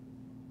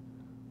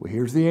 Well,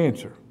 here's the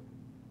answer.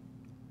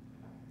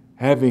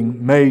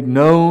 Having made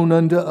known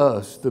unto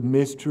us the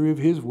mystery of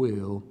His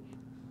will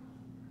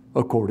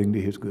according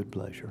to His good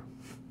pleasure.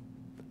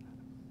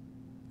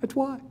 That's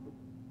why.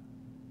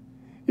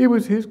 It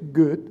was His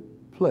good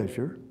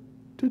pleasure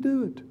to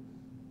do it,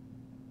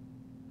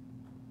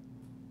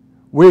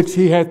 which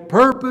He hath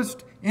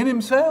purposed in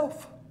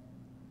Himself.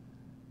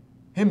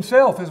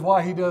 Himself is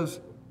why He does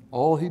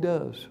all He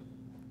does.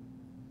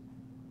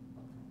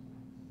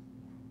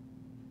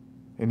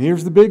 And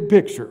here's the big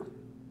picture.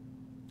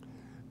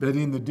 That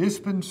in the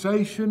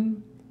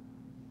dispensation,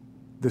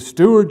 the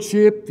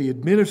stewardship, the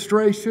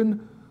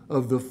administration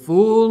of the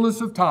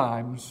fullness of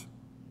times,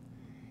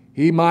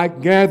 He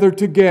might gather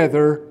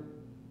together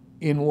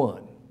in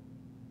one.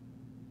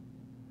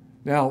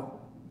 Now,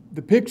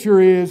 the picture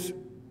is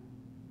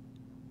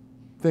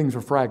things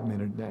are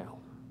fragmented now.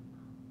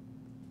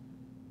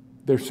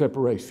 There's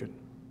separation.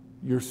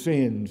 Your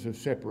sins have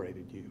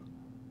separated you.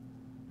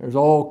 There's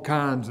all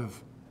kinds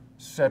of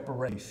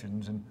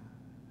separations. And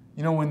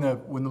you know, when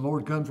the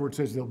Lord comes where it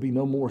says there'll be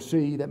no more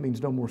sea, that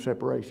means no more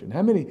separation.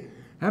 How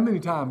many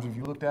times have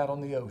you looked out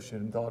on the ocean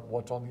and thought,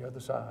 what's on the other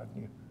side?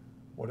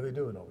 What are they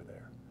doing over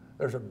there?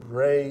 There's a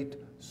great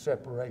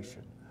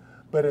separation.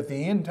 But at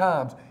the end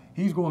times,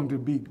 he's going to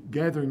be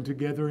gathering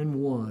together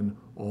in one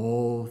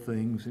all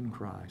things in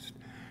Christ.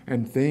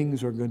 And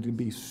things are going to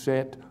be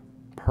set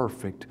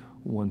perfect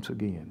once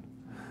again.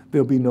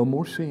 There'll be no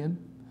more sin.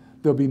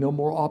 There'll be no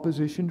more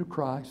opposition to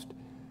Christ.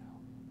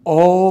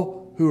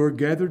 All who are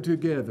gathered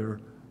together,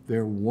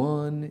 they're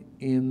one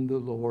in the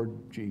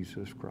Lord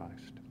Jesus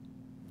Christ.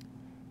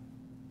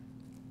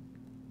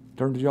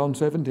 Turn to John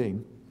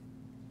 17.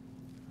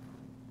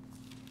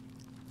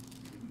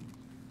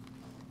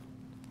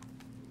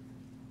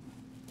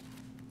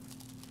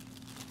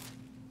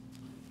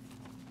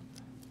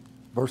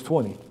 Verse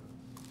 20.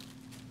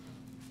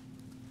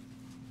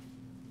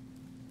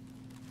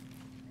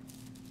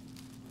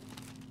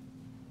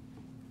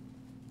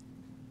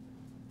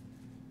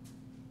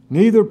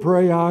 Neither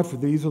pray I for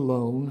these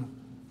alone,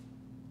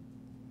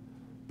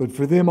 but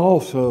for them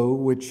also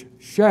which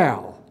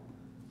shall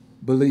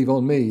believe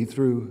on me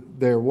through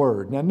their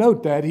word. Now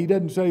note that he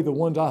doesn't say the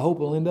ones I hope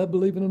will end up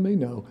believing on me.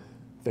 No,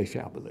 they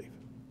shall believe.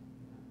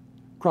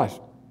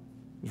 Christ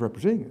is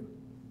representing them.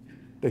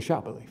 They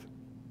shall believe.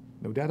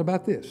 No doubt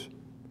about this.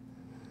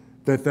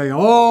 That they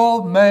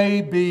all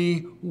may be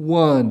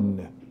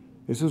one.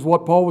 This is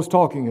what Paul was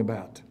talking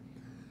about.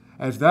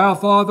 As thou,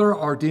 Father,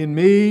 art in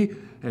me,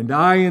 and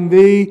I in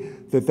thee,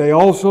 that they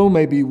also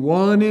may be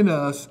one in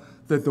us,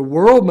 that the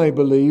world may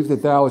believe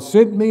that thou hast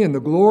sent me, and the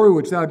glory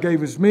which thou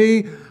gavest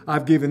me,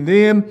 I've given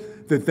them,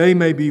 that they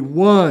may be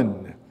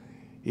one,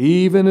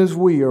 even as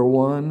we are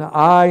one,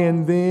 I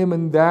and them,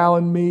 and thou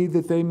and me,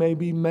 that they may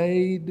be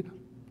made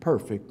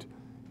perfect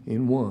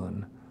in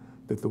one,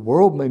 that the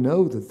world may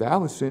know that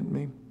thou hast sent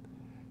me,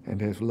 and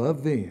hast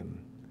loved them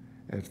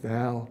as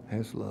thou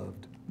hast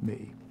loved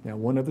me. Now,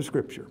 one other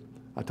scripture.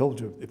 I told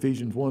you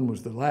Ephesians 1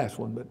 was the last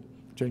one, but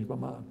I changed my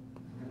mind.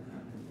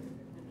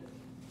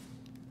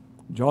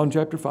 John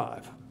chapter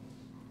 5.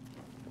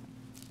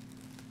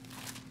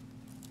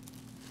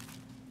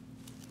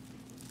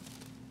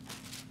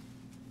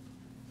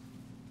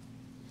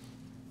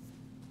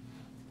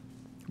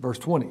 Verse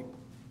 20.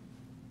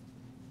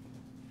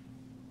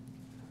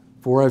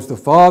 For as the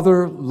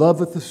Father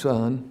loveth the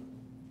Son,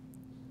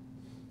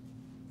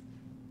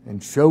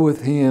 and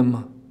showeth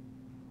him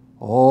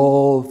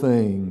all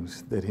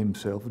things that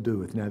himself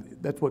doeth. Now,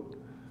 that's what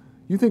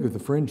you think of the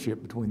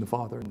friendship between the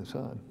Father and the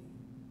Son.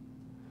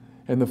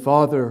 And the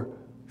Father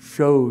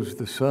shows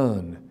the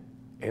Son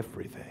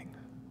everything.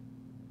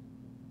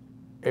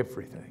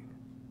 Everything.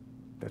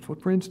 That's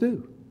what friends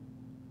do.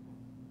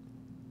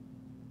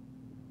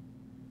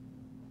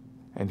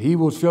 And he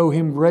will show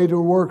him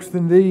greater works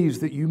than these,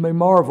 that you may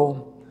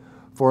marvel.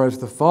 For as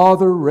the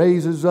Father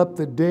raises up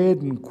the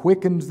dead and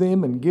quickens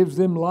them and gives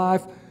them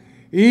life,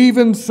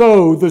 even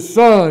so the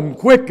Son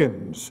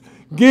quickens,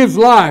 gives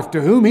life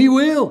to whom he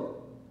will.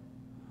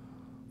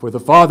 For the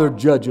Father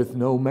judgeth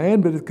no man,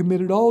 but hath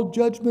committed all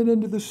judgment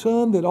unto the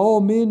Son, that all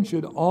men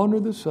should honor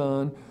the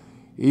Son,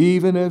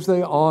 even as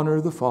they honor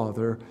the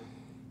Father.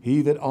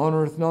 He that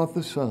honoreth not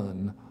the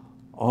Son,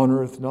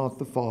 honoreth not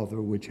the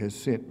Father which has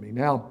sent me.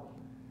 Now,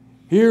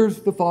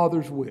 here's the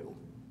Father's will.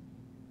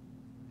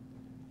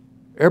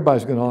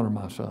 Everybody's going to honor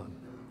my Son.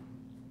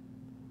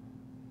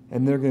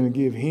 And they're going to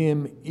give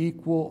him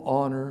equal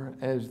honor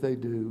as they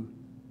do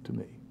to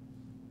me.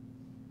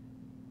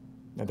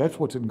 Now that's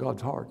what's in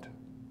God's heart.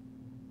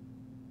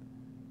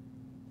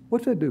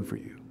 What's that do for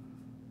you?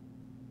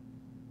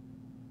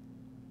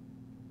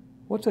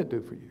 What's that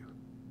do for you?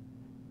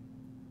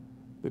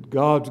 That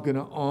God's going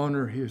to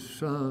honor his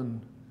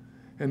Son,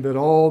 and that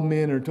all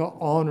men are to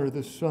honor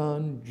the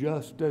Son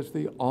just as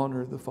they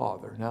honor the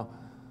Father. Now,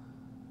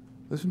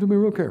 listen to me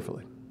real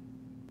carefully.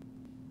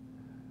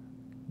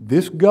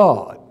 This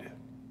God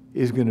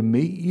is going to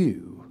meet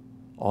you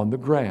on the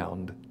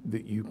ground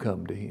that you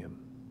come to him.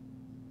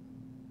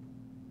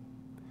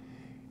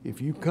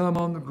 If you come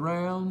on the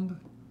ground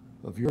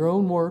of your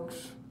own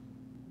works,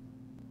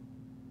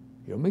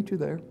 he'll meet you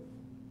there.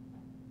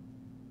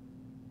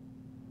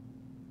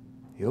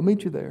 He'll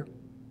meet you there.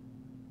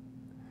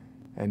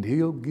 And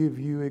he'll give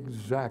you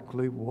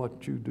exactly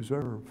what you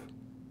deserve.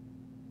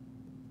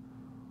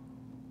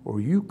 Or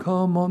you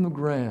come on the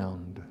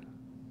ground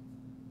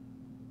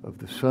of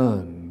the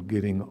Son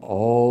getting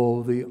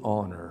all the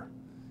honor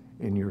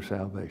in your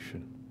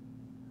salvation.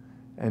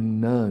 And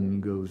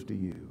none goes to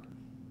you.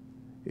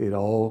 It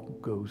all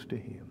goes to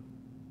him.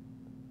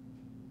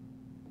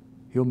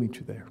 He'll meet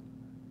you there.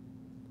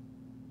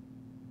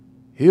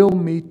 He'll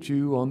meet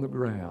you on the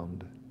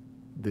ground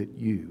that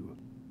you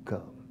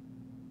come.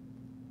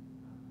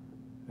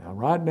 Now,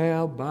 right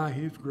now, by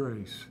his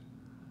grace,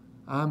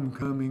 I'm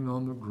coming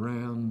on the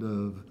ground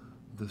of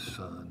the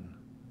Son,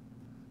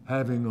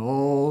 having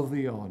all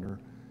the honor,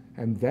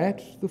 and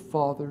that's the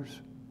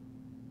Father's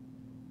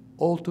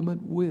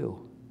ultimate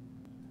will.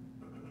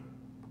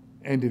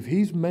 And if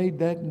he's made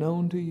that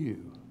known to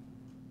you,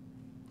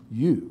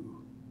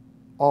 you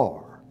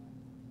are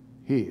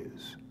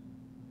his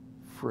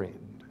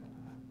friend.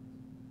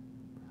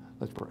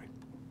 Let's pray.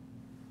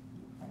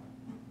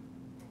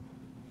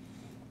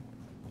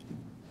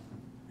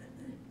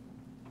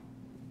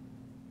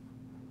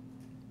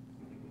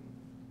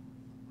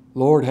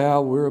 Lord,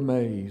 how we're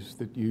amazed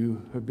that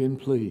you have been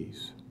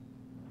pleased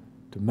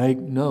to make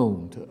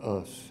known to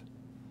us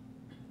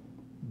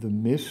the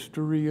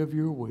mystery of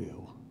your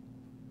will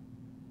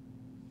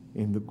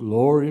in the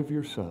glory of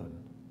your Son,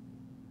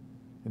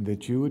 and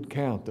that you would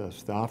count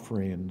us thy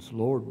friends.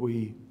 Lord,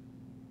 we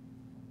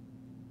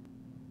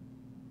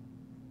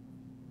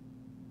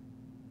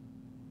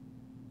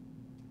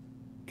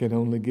can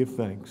only give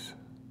thanks,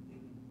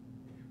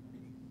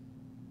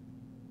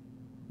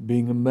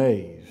 being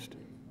amazed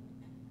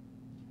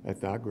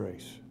at thy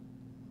grace.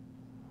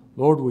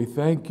 Lord, we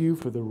thank you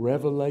for the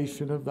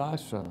revelation of thy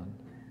Son,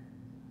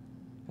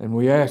 and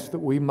we ask that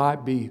we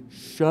might be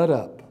shut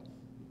up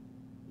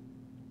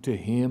to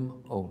him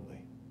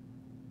only.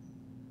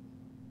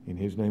 In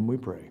his name we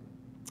pray.